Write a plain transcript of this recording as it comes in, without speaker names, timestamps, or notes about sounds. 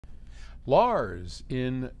Lars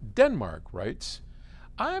in Denmark writes,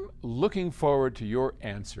 I'm looking forward to your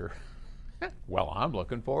answer. Well, I'm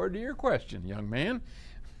looking forward to your question, young man.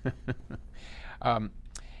 um,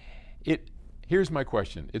 here's my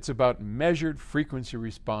question. It's about measured frequency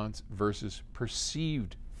response versus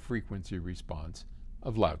perceived frequency response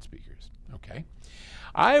of loudspeakers. Okay?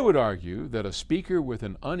 I would argue that a speaker with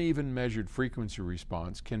an uneven measured frequency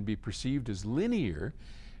response can be perceived as linear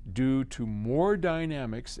due to more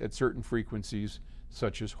dynamics at certain frequencies,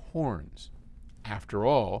 such as horns. After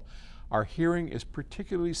all, our hearing is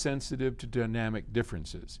particularly sensitive to dynamic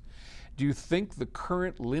differences. Do you think the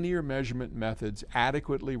current linear measurement methods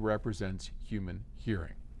adequately represents human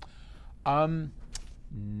hearing?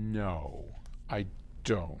 No, I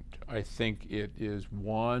don't. I think it is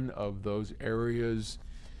one of those areas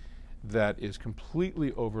that is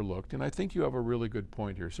completely overlooked, and I think you have a really good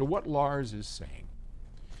point here. So what Lars is saying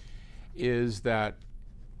is that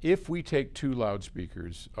if we take two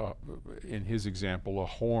loudspeakers, in his example, a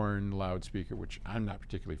horn loudspeaker, which I'm not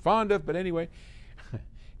particularly fond of, but anyway,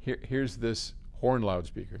 here's this horn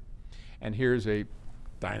loudspeaker, and here's a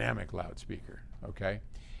dynamic loudspeaker, okay?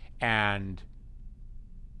 And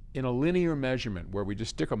in a linear measurement where we just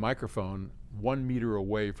stick a microphone 1 meter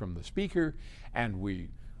away from the speaker and we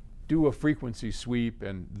do a frequency sweep,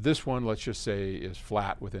 and this one, let's just say, is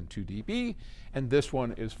flat within 2 dB, and this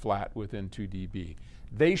one is flat within 2 dB.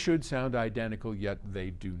 They should sound identical, yet they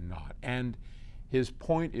do not. And his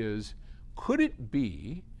point is, could it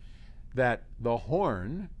be that the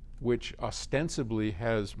horn, which ostensibly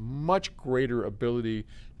has much greater ability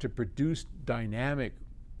to produce dynamic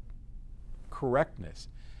correctness,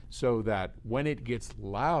 so that when it gets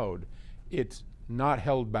loud, it's not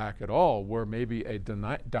held back at all, where maybe a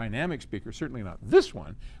dynamic speaker, certainly not this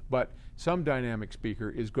one, but some dynamic speaker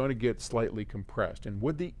is going to get slightly compressed? And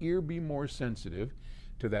would the ear be more sensitive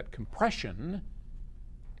to that compression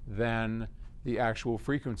than the actual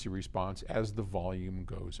frequency response as the volume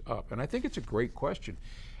goes up? And I think it's a great question.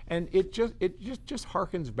 And it just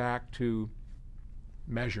harkens back to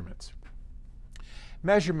measurements.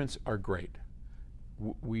 Measurements are great.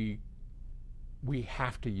 We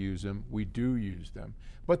have to use them, we do use them,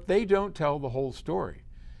 but they don't tell the whole story.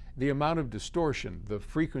 The amount of distortion, the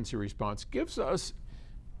frequency response, gives us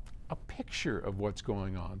a picture of what's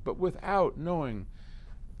going on, but without knowing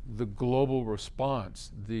the global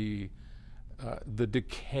response, the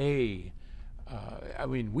decay. I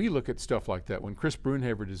mean, we look at stuff like that. When Chris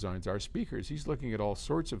Brunhaver designs our speakers, he's looking at all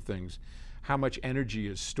sorts of things. How much energy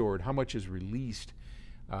is stored, how much is released,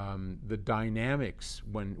 the dynamics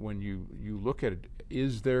when you look at it.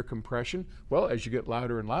 Is there compression? Well, as you get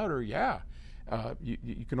louder and louder, yeah.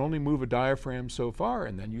 You can only move a diaphragm so far,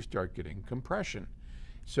 and then you start getting compression.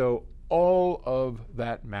 So all of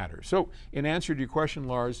that matters. So in answer to your question,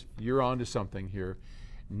 Lars, you're onto something here.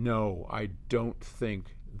 No, I don't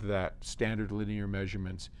think that standard linear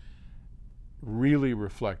measurements really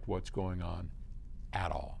reflect what's going on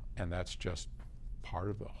at all. And that's just part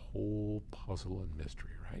of the whole puzzle and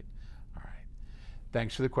mystery, right? All right.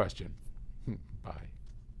 Thanks for the question. Bye.